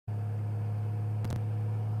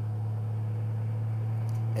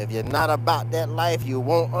If you're not about that life, you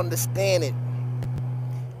won't understand it.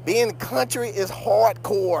 Being country is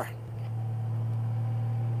hardcore.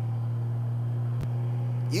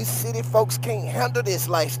 You city folks can't handle this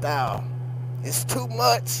lifestyle. It's too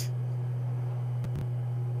much.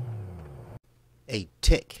 A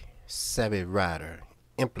tech-savvy rider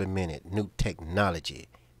implemented new technology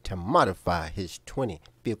to modify his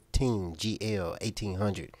 2015 GL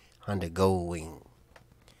 1800 Honda Goldwing.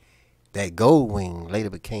 That Goldwing later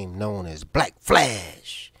became known as Black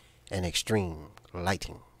Flash, an extreme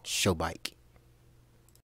lighting show bike.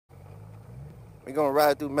 We're gonna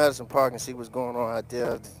ride through Madison Park and see what's going on out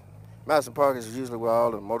there. Madison Park is usually where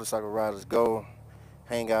all the motorcycle riders go,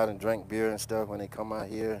 hang out and drink beer and stuff when they come out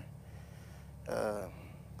here.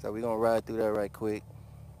 So we're gonna ride through that right quick.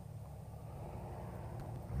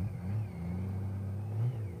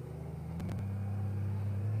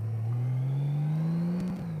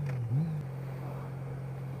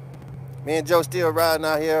 Me and Joe still riding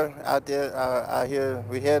out there, out here.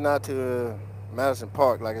 We heading out to Madison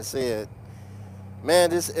Park, like I said.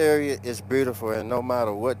 Man, this area is beautiful, and no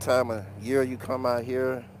matter what time of year you come out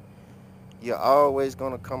here, you're always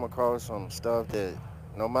gonna come across some stuff that,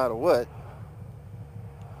 no matter what,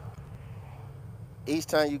 each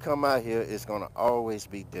time you come out here, it's gonna always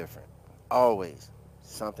be different. Always.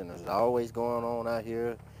 Something is always going on out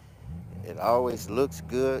here. It always looks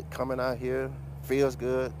good coming out here, feels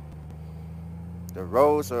good. The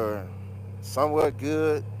roads are somewhat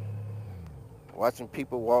good. Watching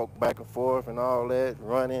people walk back and forth and all that,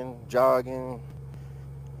 running, jogging,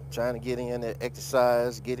 trying to get in that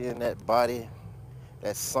exercise, get in that body,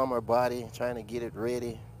 that summer body, trying to get it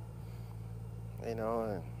ready. You know,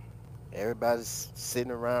 and everybody's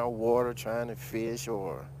sitting around water trying to fish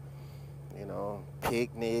or, you know,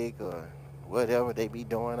 picnic or whatever they be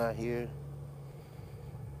doing out here.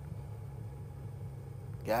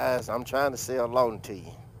 Guys, I'm trying to sell Lawton to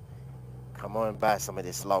you. Come on and buy some of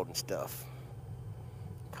this Lawton stuff.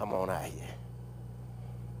 Come on out here.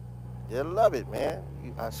 They'll love it, man.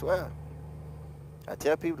 I swear. I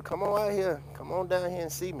tell people to come on out here. Come on down here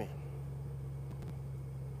and see me.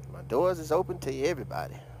 My doors is open to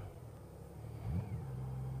everybody.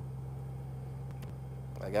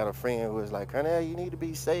 I got a friend who was like, Cornell, you need to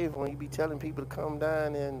be safe when you be telling people to come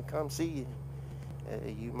down and come see you.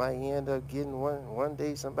 You might end up getting one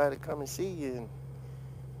day somebody come and see you,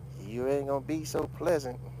 and you ain't gonna be so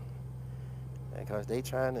pleasant because they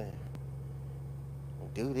trying to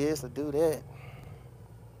do this or do that.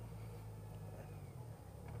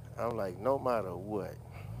 I'm like, no matter what,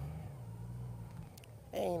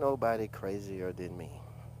 ain't nobody crazier than me.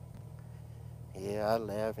 Yeah, I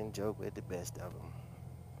laugh and joke with the best of them.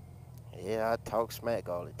 Yeah, I talk smack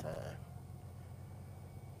all the time.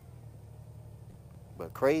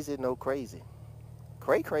 But crazy, no crazy.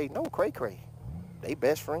 Cray cray, no cray cray. They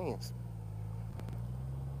best friends.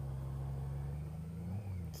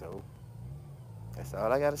 So, that's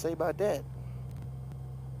all I got to say about that.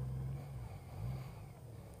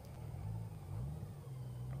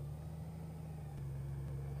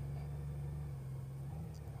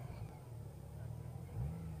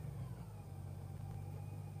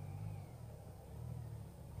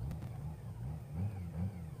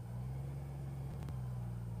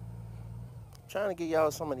 Trying to get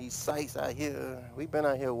y'all some of these sights out here. We've been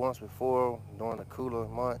out here once before during the cooler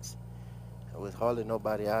months. There was hardly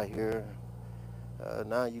nobody out here.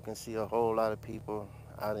 Now you can see a whole lot of people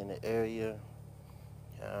out in the area.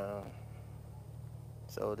 Uh,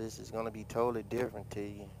 so this is going to be totally different to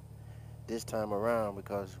you this time around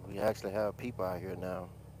because we actually have people out here now.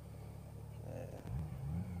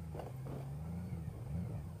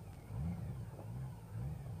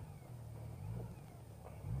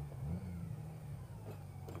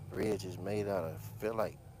 Bridge is made out of, feel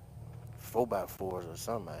like 4x4s or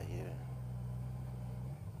something out here.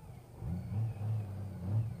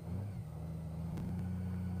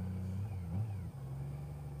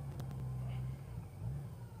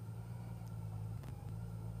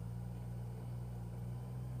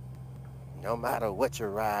 No matter what you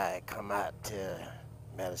ride, come out to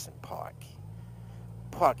Madison Park.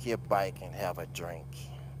 Park your bike and have a drink.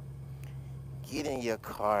 Get in your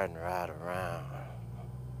car and ride around.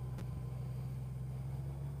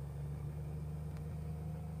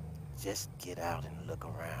 Just get out and look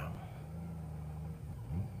around.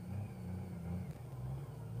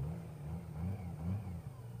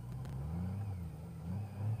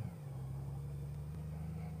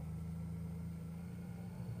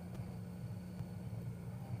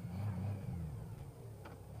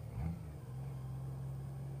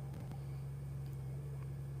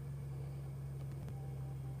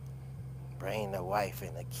 Bring the wife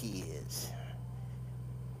and the kids.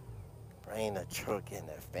 Bring the truck and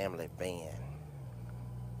the family van.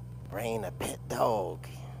 Bring the pet dog.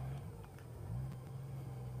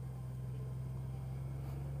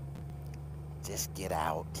 Just get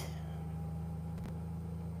out.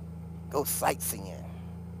 Go sightseeing.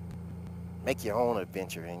 Make your own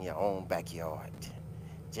adventure in your own backyard.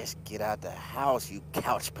 Just get out the house, you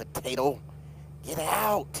couch potato. Get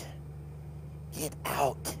out. Get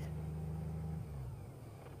out.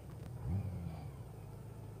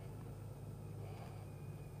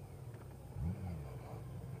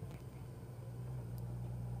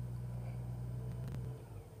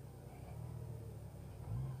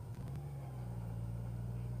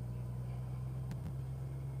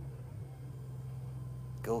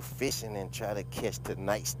 Go fishing and try to catch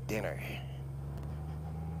tonight's dinner.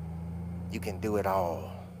 You can do it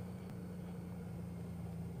all.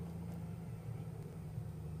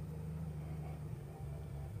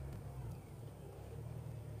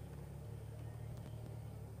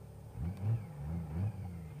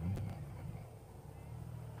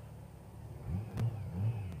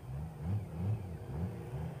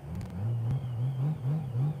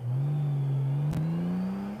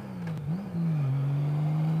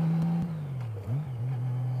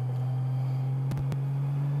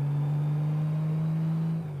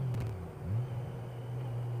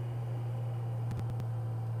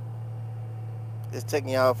 Just taking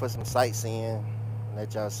y'all for some sightseeing.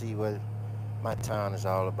 Let y'all see what my town is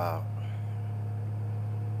all about.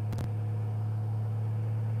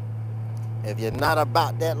 If you're not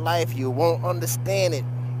about that life, you won't understand it.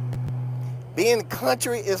 Being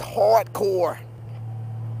country is hardcore.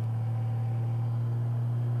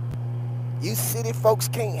 You city folks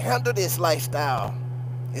can't handle this lifestyle.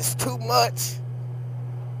 It's too much.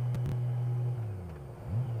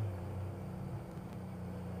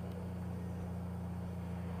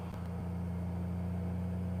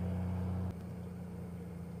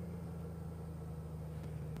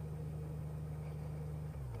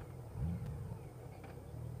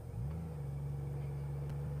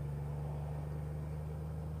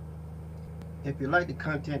 If you like the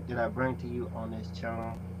content that I bring to you on this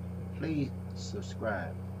channel, please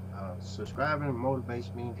subscribe. Subscribing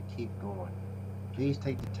motivates me to keep going. Please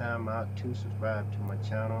take the time out to subscribe to my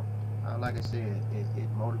channel. Like I said,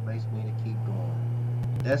 it motivates me to keep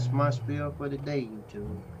going. That's my spiel for today,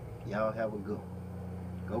 YouTube. Y'all have a good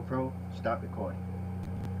one. GoPro, stop recording.